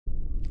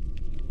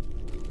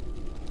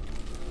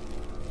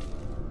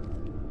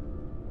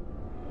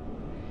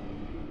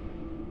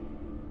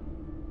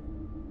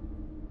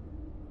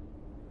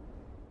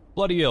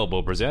Bloody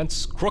Elbow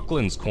presents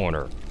Crooklyn's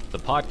Corner, the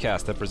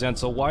podcast that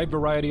presents a wide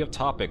variety of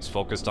topics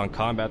focused on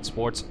combat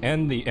sports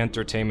and the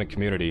entertainment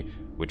community,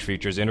 which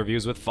features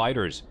interviews with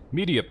fighters,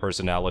 media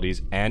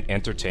personalities, and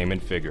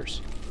entertainment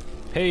figures.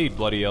 Paid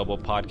Bloody Elbow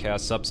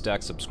podcast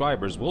Substack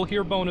subscribers will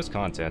hear bonus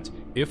content,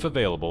 if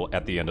available,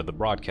 at the end of the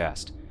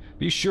broadcast.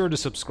 Be sure to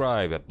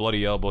subscribe at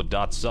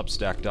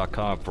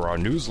bloodyelbow.substack.com for our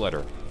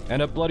newsletter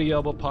and at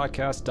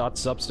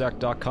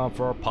bloodyelbowpodcast.substack.com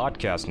for our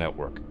podcast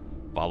network.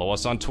 Follow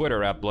us on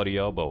Twitter at Bloody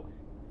Elbow,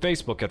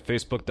 Facebook at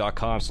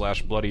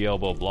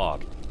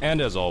facebook.com/bloodyelbowblog, and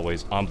as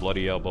always on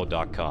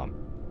bloodyelbow.com.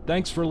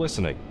 Thanks for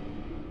listening.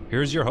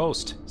 Here's your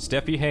host,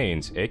 Steffi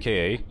Haynes,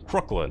 aka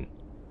Crooklyn.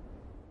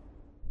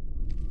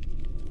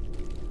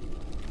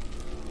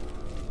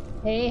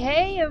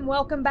 Hey, and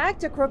welcome back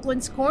to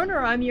Crooklyn's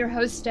Corner. I'm your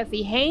host,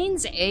 Steffi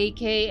Haynes,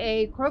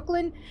 aka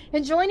Crooklyn,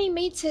 and joining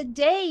me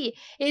today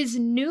is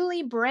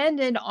newly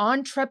branded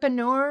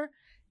entrepreneur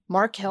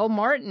Markel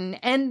Martin,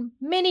 and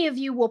many of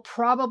you will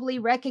probably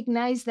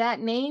recognize that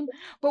name,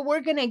 but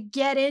we're going to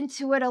get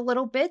into it a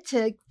little bit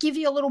to give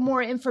you a little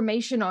more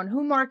information on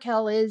who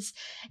Markel is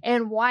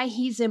and why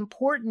he's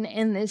important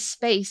in this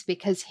space,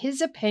 because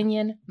his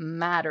opinion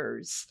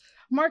matters.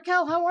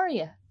 Markel, how are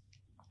you?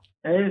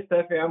 Hey,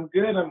 Steffi, I'm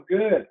good. How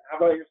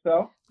about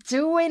yourself?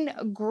 Doing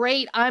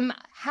great. I'm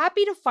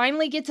happy to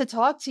finally get to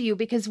talk to you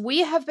because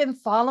we have been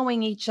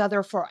following each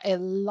other for a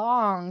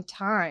long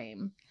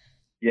time.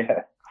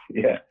 Yeah.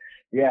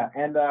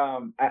 And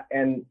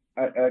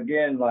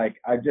again,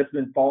 like, I've just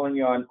been following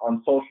you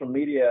on social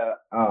media,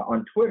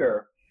 on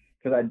Twitter,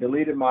 because I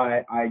deleted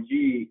my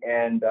IG,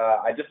 and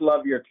I just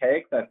love your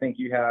takes. I think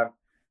you have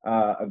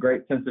a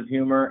great sense of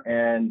humor,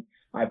 and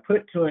I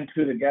put two and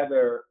two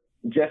together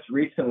just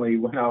recently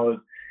when I was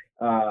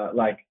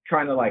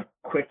trying to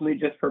quickly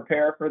just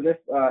prepare for this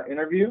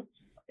interview,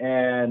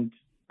 and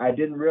I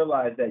didn't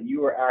realize that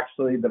you were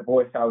actually the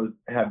voice I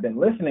have been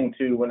listening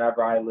to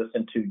whenever I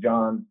listen to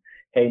John's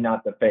Hey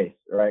Not the Face,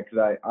 right? Because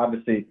I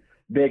obviously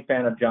big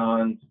fan of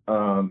John's.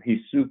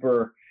 He's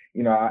super,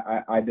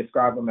 I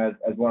describe him as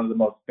one of the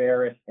most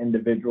fairest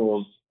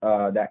individuals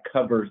that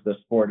covers the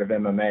sport of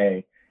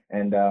MMA.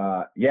 And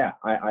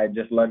I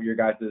just love your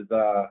guys'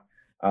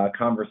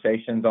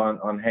 conversations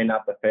on Hey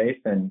Not the Face.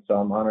 And so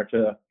I'm honored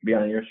to be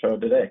on your show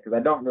today, because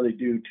I don't really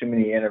do too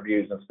many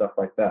interviews and stuff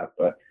like that,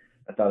 but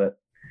I thought it'd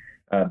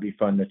be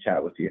fun to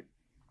chat with you.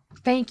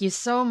 Thank you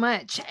so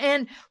much.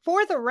 And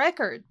for the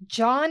record,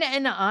 John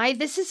and I,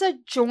 this is a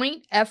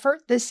joint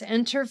effort, this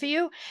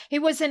interview. He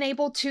wasn't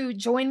able to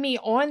join me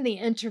on the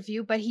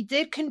interview, but he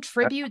did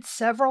contribute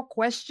several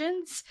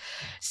questions.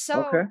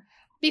 So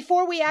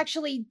before we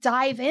actually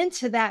dive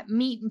into that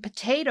meat and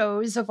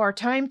potatoes of our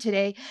time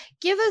today,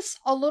 give us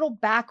a little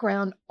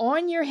background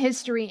on your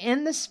history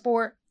in the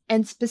sport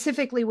and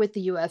specifically with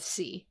the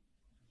UFC.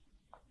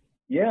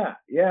 Yeah,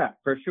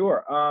 for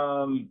sure.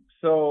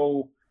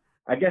 So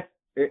I guess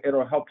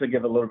it'll help to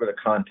give a little bit of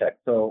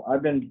context. So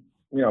I've been,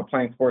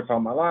 playing sports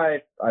all my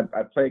life.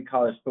 I played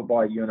college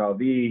football at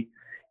UNLV,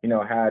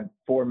 had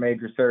 4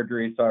 major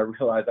surgeries. So I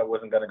realized I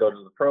wasn't going to go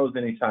to the pros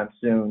anytime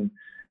soon.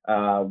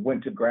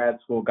 Went to grad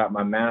school, got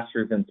my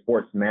master's in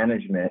sports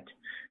management.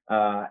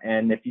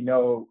 And if you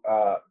know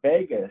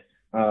Vegas,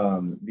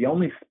 the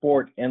only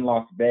sport in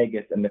Las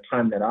Vegas in the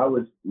time that I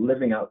was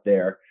living out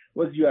there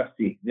was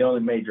UFC, the only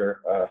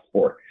major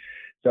sport.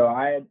 So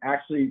I had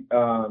actually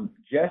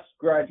just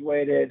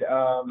graduated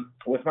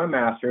with my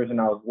master's,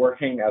 and I was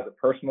working as a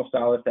personal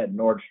stylist at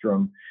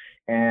Nordstrom.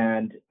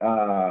 And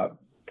the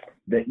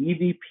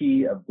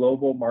EVP of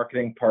Global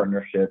Marketing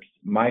Partnerships,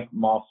 Mike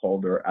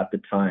Mossholder, at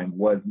the time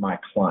was my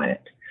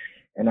client.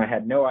 And I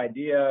had no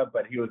idea,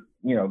 but he was,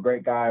 a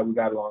great guy. We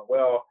got along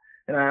well.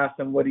 And I asked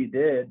him what he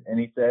did, and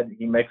he said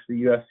he makes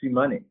the UFC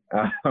money.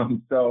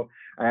 So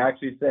I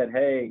actually said,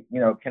 hey,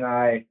 can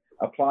I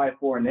apply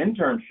for an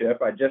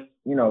internship? I just,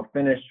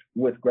 finished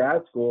with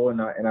grad school,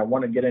 and I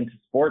want to get into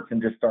sports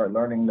and just start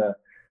learning the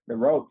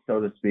ropes,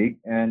 so to speak.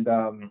 And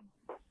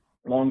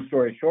long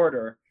story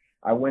shorter,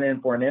 I went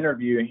in for an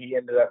interview, and he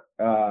ended up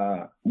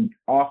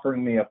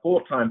offering me a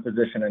full-time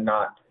position and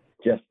not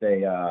just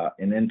an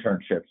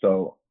internship.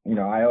 So,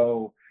 I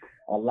owe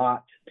a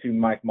lot to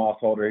Mike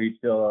Mossholder. He's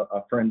still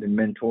a friend and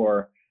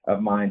mentor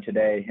of mine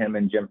today, him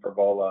and Jim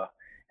Frivola.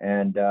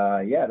 And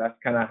that's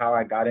kind of how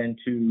I got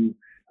into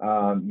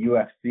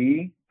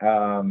UFC.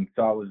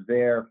 So I was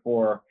there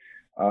for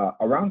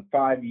around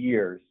 5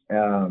 years.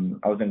 I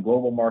was in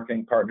global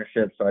marketing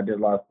partnerships, so I did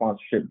a lot of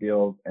sponsorship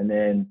deals. And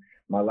then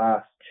my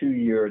last 2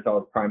 years, I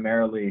was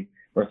primarily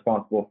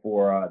responsible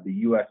for the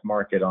U.S.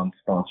 market on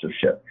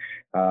sponsorship.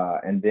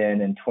 And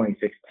then in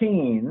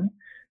 2016,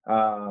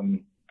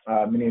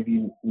 many of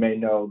you may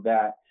know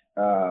that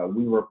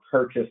we were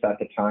purchased at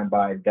the time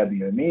by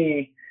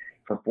WME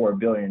for $4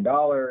 billion.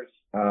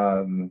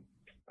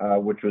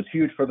 Which was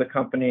huge for the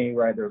company,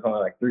 right? There was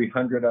only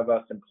 300 of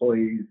us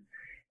employees.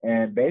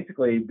 And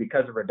basically,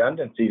 because of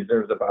redundancies,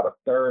 there was about a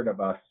third of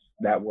us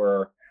that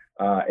were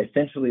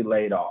essentially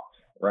laid off,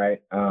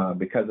 right?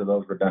 Because of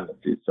those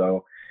redundancies.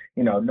 So,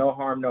 no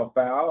harm, no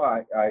foul.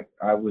 I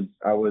was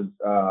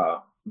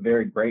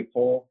very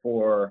grateful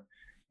for,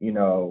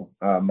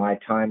 my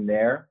time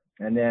there.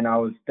 And then I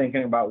was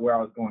thinking about where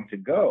I was going to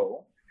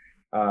go.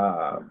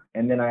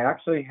 And then I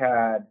actually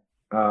had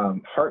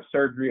heart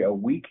surgery a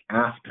week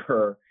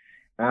after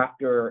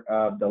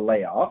the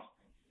layoff.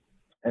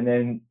 And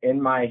then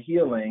in my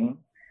healing,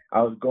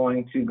 I was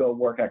going to go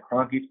work at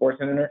Kroenke Sports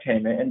and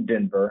Entertainment in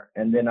Denver.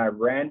 And then I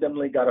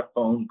randomly got a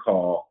phone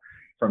call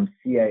from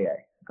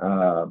CAA.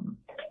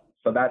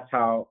 So that's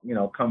how,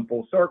 come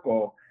full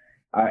circle.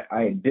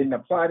 I didn't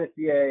apply to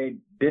CAA,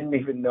 didn't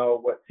even know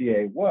what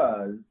CAA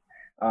was,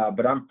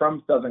 but I'm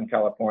from Southern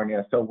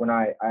California. So when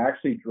I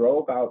actually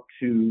drove out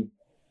to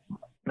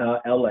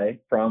LA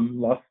from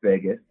Las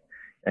Vegas,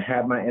 I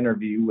had my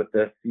interview with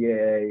the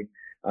CAA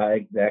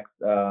execs,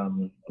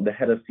 the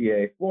head of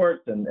CAA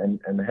sports and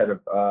the head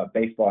of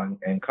baseball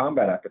and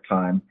combat at the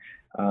time.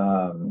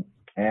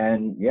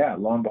 And yeah,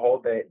 lo and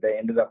behold, they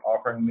ended up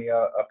offering me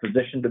a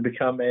position to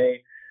become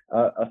a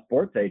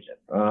sports agent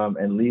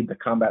and lead the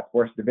combat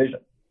sports division.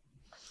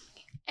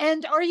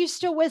 And are you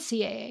still with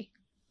CAA?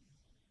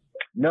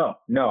 No,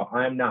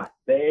 I'm not.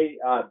 They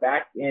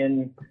back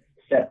in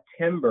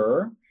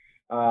September,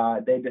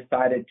 they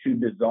decided to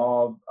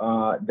dissolve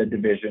the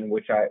division,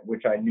 which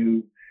I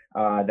knew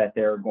that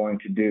they were going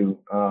to do.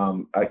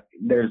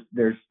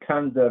 There's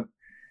tons of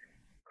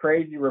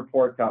crazy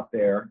reports out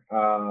there,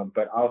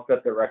 but I'll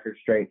set the record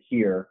straight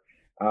here.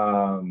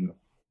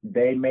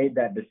 They made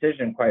that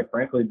decision, quite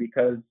frankly,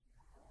 because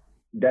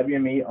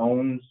WME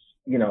owns,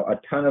 a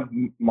ton of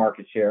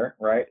market share,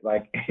 right?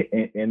 Like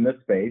in the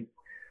space.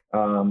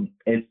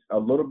 It's a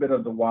little bit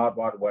of the wild,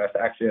 wild west.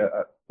 Actually,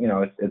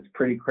 it's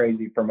pretty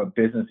crazy from a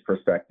business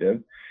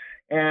perspective.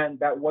 And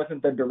that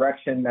wasn't the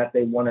direction that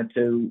they wanted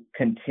to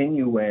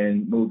continue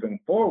in moving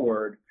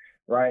forward,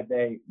 right?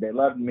 They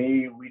loved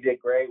me. We did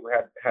great. We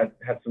had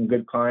some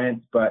good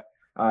clients, but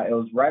it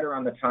was right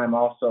around the time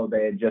also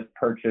they had just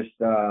purchased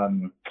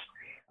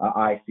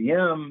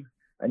ICM,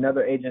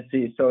 another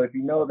agency. So if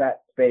you know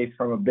that space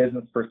from a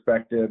business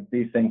perspective,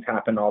 these things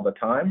happen all the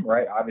time,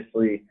 right?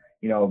 Obviously,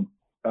 with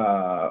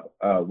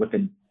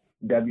the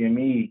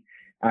WME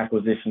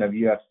acquisition of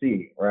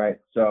UFC, right?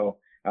 So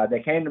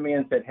they came to me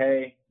and said,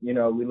 hey, we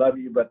love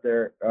you, but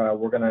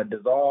we're going to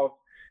dissolve.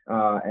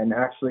 And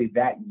actually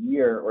that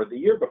year or the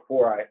year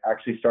before, I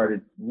actually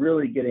started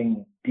really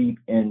getting deep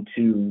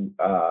into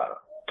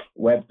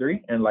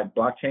Web3 and like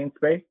blockchain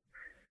space,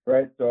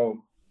 right?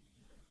 So,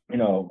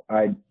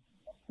 I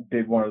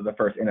did one of the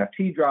first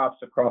NFT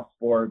drops across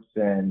sports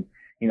and,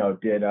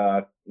 did,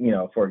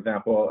 for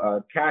example,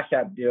 a Cash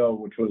App deal,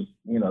 which was,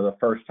 the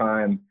first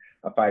time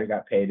a fighter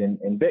got paid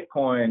in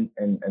Bitcoin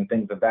and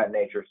things of that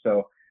nature.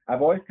 So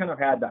I've always kind of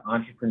had the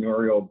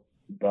entrepreneurial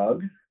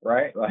bug,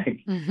 right? Like,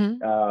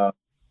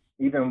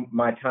 even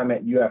my time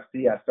at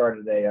UFC, I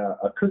started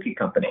a cookie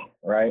company,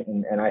 right?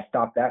 And I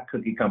stopped that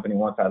cookie company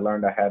once I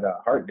learned I had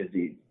heart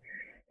disease.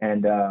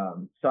 And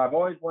so I've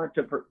always wanted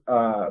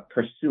to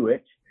pursue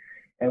it.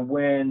 And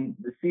when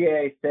the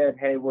CAA said,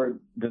 hey, we're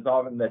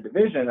dissolving the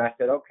division, I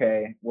said,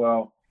 okay,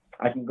 well,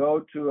 I can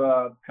go to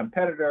a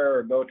competitor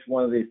or go to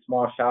one of these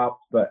small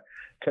shops. But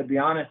to be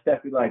honest,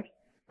 Steffi, like,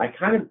 I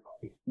kind of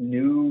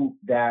knew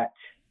that,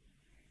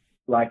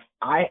 like,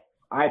 I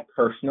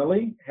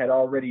personally had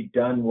already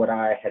done what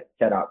I had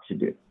set out to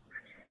do.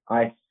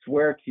 I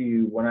swear to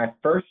you, when I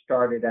first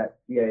started at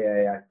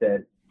CAA, I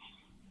said,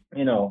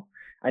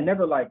 I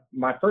never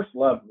my first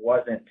love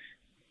wasn't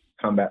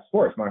combat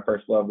sports. My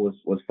first love was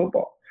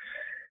football.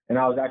 And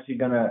I was actually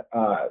going to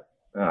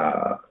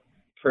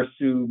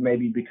pursue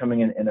maybe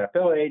becoming an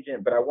NFL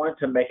agent, but I wanted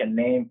to make a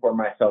name for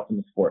myself in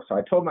the sport. So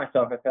I told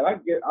myself, I said,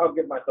 I'll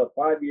give myself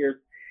 5 years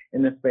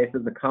in this space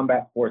as a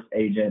combat sports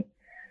agent,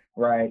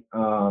 right?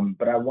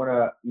 But I want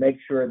to make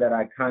sure that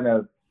I kind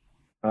of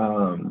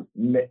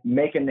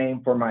make a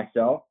name for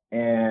myself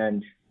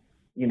and,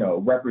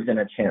 represent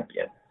a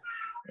champion,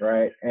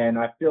 right? And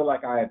I feel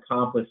like I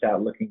accomplished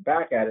that looking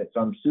back at it. So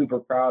I'm super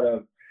proud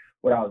of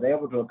what I was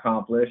able to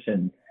accomplish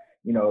and,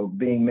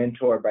 being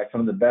mentored by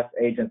some of the best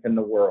agents in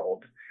the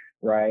world,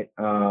 right?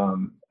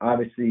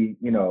 Obviously,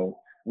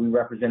 we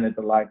represented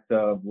the likes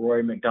of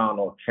Rory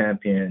McDonald,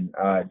 champion,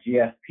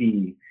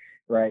 GSP,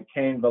 right?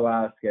 Cain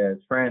Velasquez,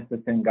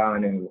 Francis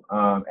Ngannou,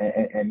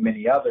 and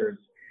many others.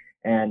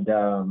 And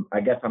I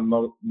guess I'm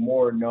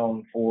more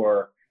known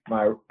for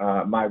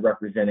my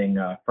representing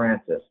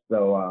Francis.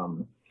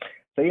 So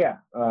yeah,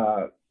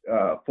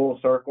 full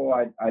circle.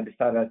 I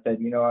decided, I said,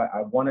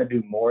 I want to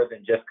do more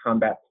than just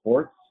combat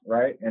sports,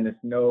 right? And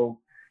it's no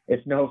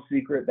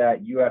secret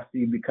that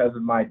UFC, because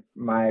of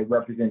my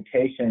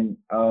representation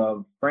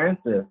of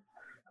Francis,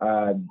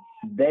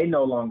 they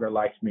no longer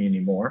liked me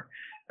anymore,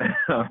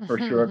 for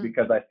sure,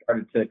 because I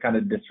started to kind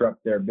of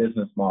disrupt their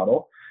business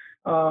model.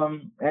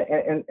 And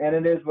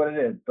it is what it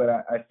is. But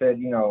I said,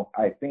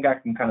 I think I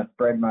can kind of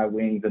spread my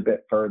wings a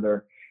bit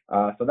further.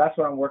 So that's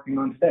what I'm working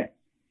on today.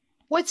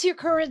 What's your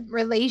current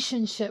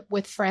relationship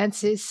with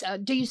Francis?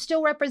 Do you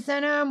still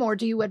represent him, or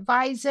do you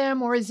advise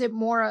him, or is it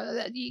more,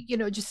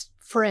 just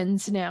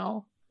friends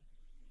now?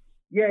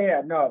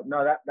 No,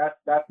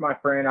 that's my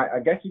friend. I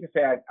guess you could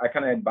say I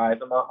kind of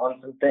advise him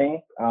on some things.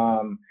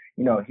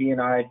 He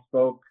and I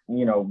spoke,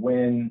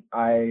 when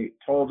I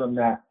told him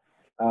that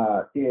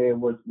CAA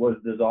was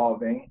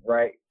dissolving,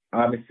 right?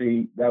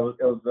 Obviously, it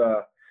was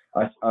a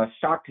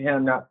shock to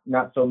him,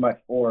 not so much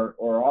for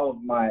all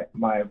of my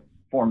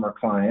former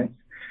clients,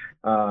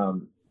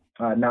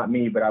 not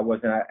me, but I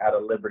wasn't at a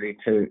liberty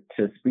to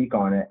speak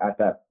on it at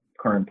that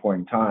current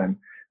point in time.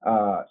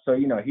 So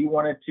he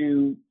wanted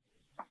to,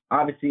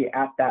 obviously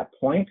at that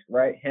point,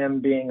 right, him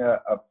being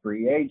a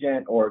free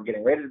agent or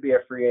getting ready to be a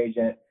free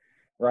agent,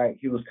 right,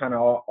 he was kind of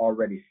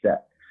already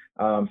set.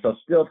 So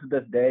still to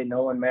this day,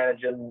 no one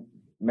manages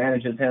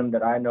him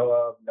that I know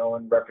of. No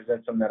one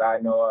represents him that I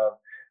know of.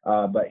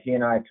 But he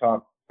and I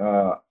talk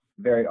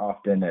very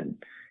often,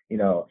 and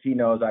he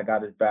knows I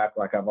got his back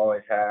like I've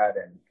always had.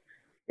 And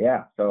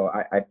yeah, so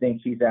I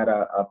think he's at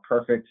a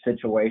perfect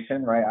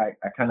situation, right?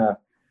 I kind of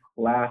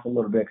laugh a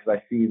little bit because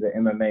I see the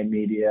MMA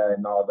media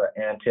and all the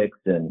antics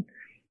and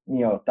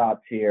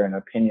thoughts here and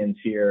opinions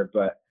here,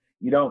 but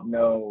you don't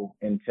know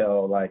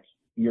until like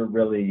you're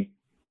really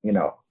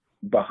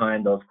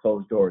behind those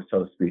closed doors,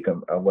 so to speak,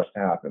 of what's to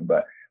happen.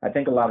 But I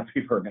think a lot of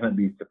people are going to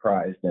be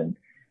surprised, and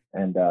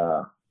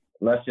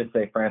let's just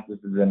say Francis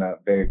is in a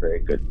very, very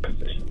good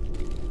position.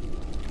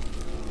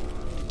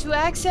 To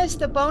access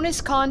the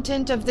bonus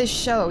content of this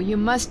show, you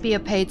must be a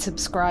paid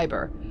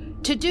subscriber.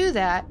 To do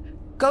that,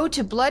 go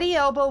to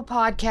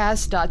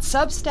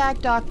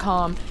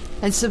bloodyelbowpodcast.substack.com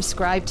and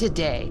subscribe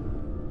today.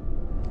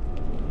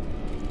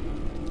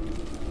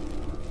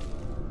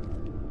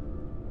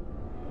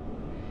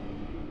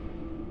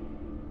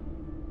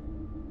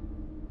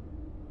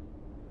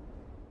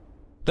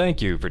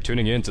 Thank you for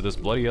tuning in to this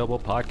Bloody Elbow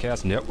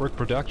Podcast Network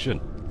production.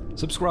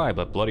 Subscribe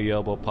at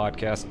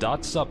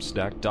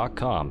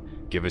bloodyelbowpodcast.substack.com.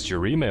 Give us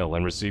your email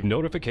and receive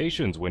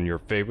notifications when your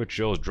favorite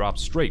shows drop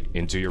straight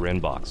into your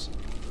inbox.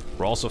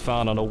 We're also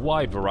found on a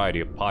wide variety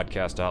of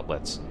podcast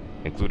outlets,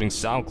 including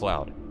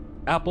SoundCloud,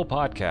 Apple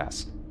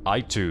Podcasts,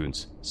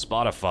 iTunes,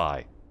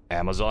 Spotify,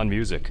 Amazon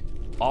Music,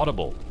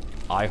 Audible,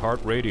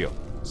 iHeartRadio,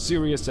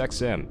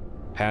 SiriusXM,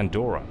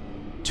 Pandora,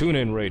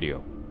 TuneIn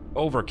Radio,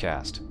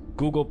 Overcast,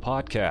 Google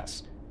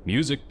Podcasts,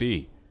 Music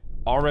B,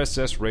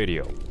 RSS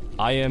Radio,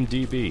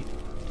 IMDb,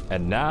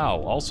 and now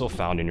also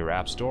found in your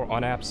app store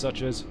on apps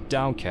such as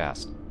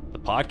Downcast, the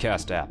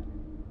Podcast app,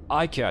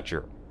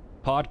 iCatcher,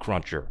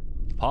 Podcruncher,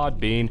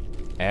 Podbean,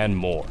 and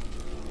more.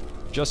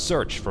 Just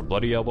search for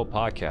Bloody Elbow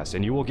Podcast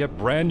and you will get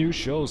brand new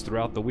shows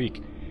throughout the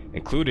week,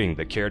 including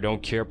the Care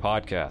Don't Care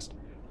podcast,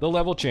 the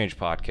Level Change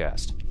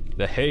podcast,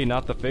 the Hey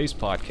Not the Face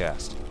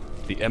podcast,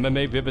 the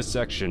MMA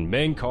Vivisection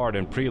main card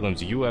and prelims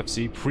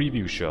UFC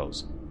preview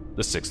shows,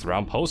 the 6th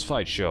Round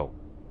Post-Fight Show,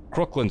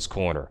 Crooklyn's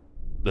Corner,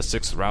 the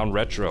 6th Round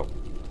Retro,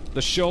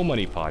 the Show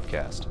Money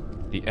podcast,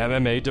 the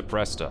MMA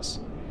Depressed Us,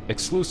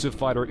 exclusive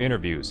fighter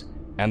interviews,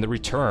 and the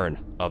return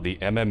of the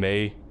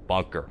MMA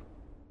Bunker.